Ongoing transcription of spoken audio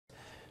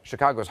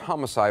Chicago's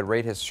homicide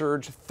rate has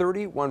surged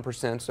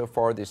 31% so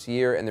far this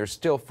year, and there's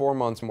still 4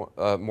 months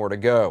more to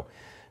go.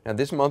 Now,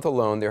 this month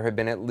alone, there have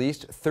been at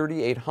least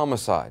 38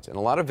 homicides, and a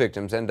lot of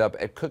victims end up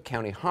at Cook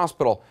County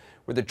Hospital,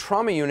 where the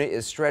trauma unit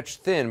is stretched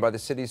thin by the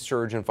city's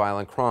surge in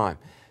violent crime.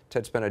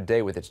 Ted spent a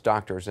day with its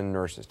doctors and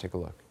nurses. Take a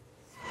look.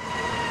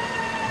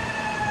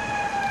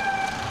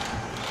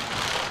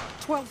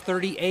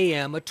 12:30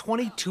 a.m., a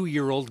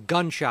 22-year-old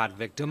gunshot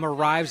victim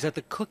arrives at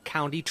the Cook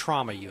County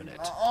Trauma Unit.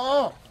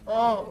 Hold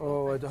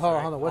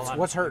on.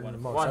 What's hurting the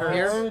most?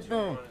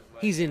 Here?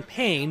 He's in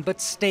pain but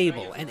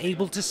stable and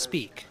able to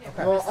speak.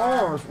 Okay.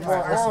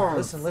 Right,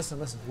 listen.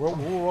 We'll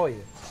roll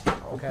you.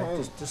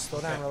 Okay, just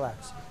slow down and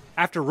relax.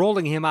 After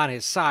rolling him on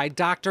his side,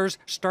 doctors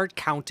start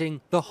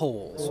counting the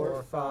holes.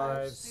 4,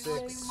 5,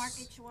 6.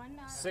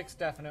 6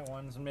 definite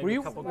ones. And maybe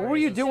a couple. What were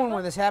you doing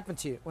when this happened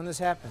to you? I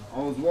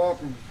was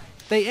walking.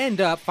 They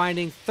end up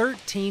finding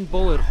 13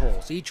 bullet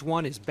holes. Each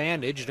one is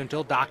bandaged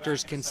until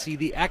doctors can see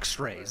the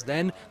x-rays.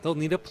 Then they'll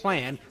need a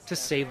plan to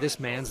save this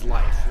man's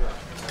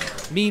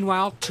life.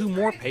 Meanwhile, 2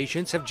 more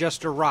patients have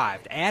just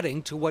arrived,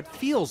 adding to what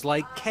feels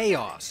like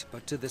chaos.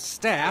 But to the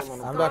staff,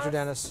 I'm Dr.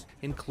 Dennis,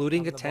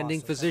 including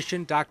attending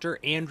physician Dr.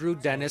 Andrew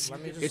Dennis,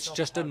 it's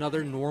just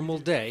another normal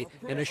day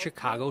in a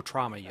Chicago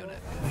trauma unit.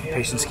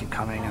 Patients keep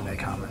coming and they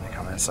come.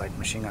 It's like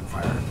machine gun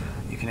fire.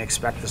 You can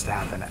expect this to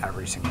happen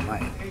every single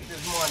night.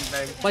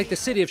 Like the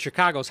city of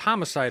Chicago's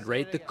homicide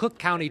rate, the Cook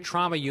County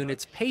Trauma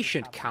Unit's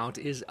patient count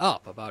is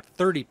up about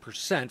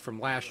 30% from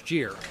last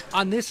year.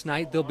 On this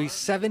night, there'll be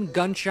 7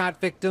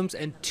 gunshot victims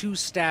and 2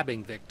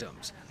 stabbing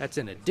victims. That's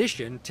in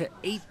addition to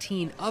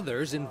 18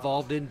 others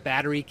involved in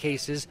battery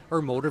cases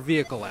or motor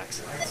vehicle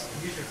accidents.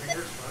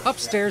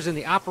 Upstairs in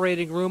the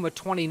operating room, a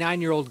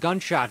 29-year-old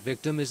gunshot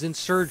victim is in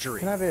surgery.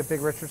 Can I have a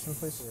big Richardson,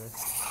 please?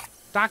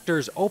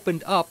 Doctors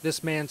opened up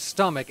this man's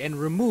stomach and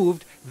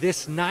removed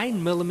this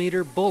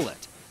 9mm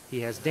bullet.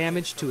 He has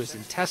damage to his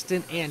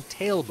intestine and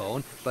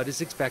tailbone, but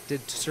is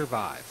expected to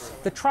survive.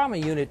 The trauma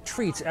unit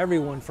treats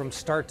everyone from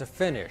start to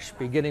finish,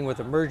 beginning with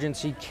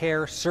emergency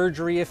care,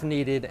 surgery if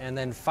needed, and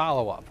then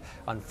follow-up.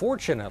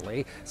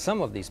 Unfortunately,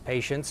 some of these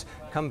patients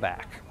come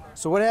back.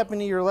 So what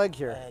happened to your leg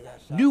here?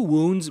 New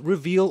wounds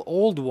reveal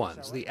old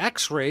ones. The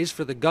x-rays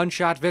for the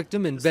gunshot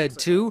victim in bed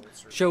 2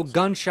 show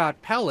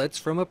gunshot pellets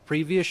from a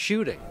previous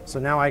shooting. So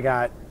now I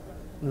got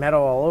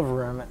metal all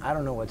over him. I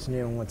don't know what's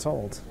new and what's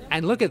old.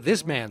 And look at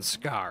this man's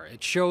scar.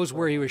 It shows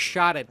where he was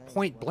shot at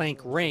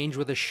point-blank range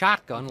with a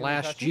shotgun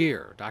last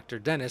year. Dr.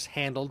 Dennis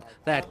handled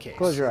that case.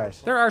 Close your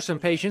eyes. There are some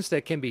patients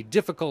that can be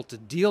difficult to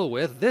deal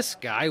with. This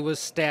guy was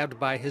stabbed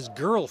by his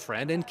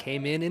girlfriend and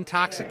came in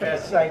intoxicated.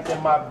 That shanked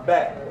in my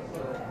back.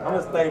 I'm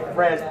gonna stay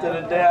fresh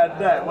to the day I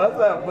die. What's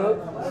up,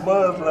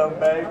 Muslim,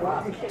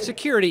 baby?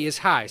 Security is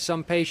high.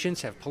 Some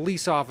patients have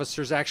police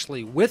officers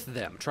actually with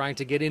them, trying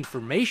to get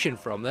information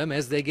from them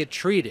as they get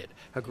treated.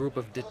 A group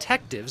of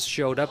detectives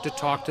showed up to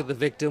talk to the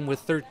victim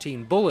with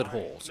 13 bullet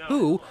holes,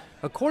 who,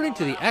 according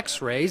to the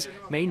x-rays,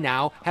 may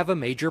now have a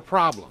major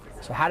problem.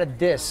 So how did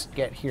this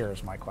get here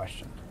is my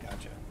question.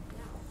 Gotcha.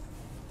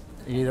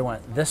 It either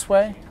went this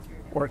way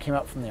or it came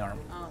up from the arm.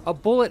 A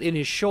bullet in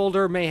his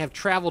shoulder may have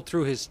traveled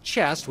through his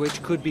chest,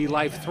 which could be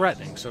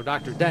life-threatening, so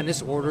Dr.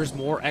 Dennis orders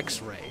more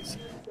x-rays.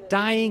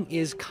 Dying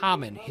is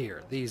common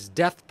here. These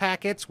death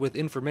packets with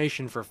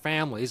information for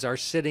families are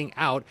sitting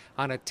out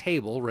on a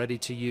table ready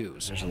to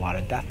use. There's a lot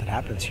of death that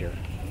happens here,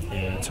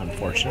 and it's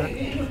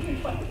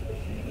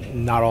unfortunate.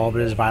 Not all of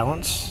it is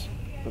violence,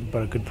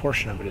 but a good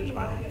portion of it is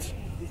violence.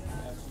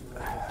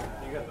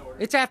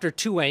 It's after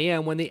 2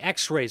 a.m. when the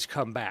x-rays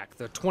come back.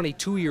 The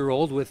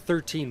 22-year-old with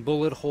 13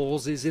 bullet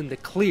holes is in the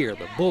clear.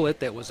 The bullet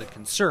that was a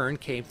concern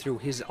came through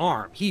his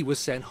arm. He was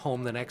sent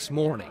home the next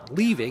morning,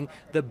 leaving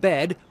the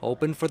bed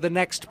open for the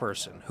next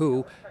person,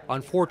 who,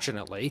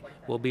 unfortunately,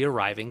 will be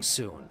arriving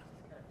soon.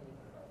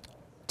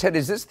 Ted,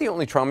 is this the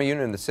only trauma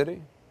unit in the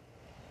city?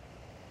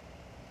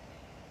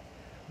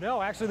 No,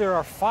 actually there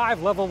are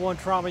 5 level 1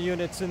 trauma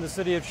units in the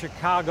city of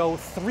Chicago.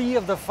 3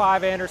 of the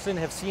 5, Anderson,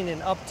 have seen an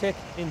uptick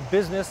in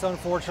business,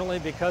 unfortunately,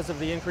 because of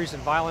the increase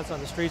in violence on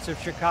the streets of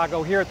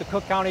Chicago. Here at the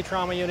Cook County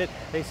Trauma Unit,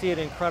 they see an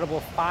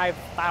incredible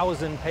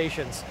 5,000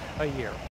 patients a year.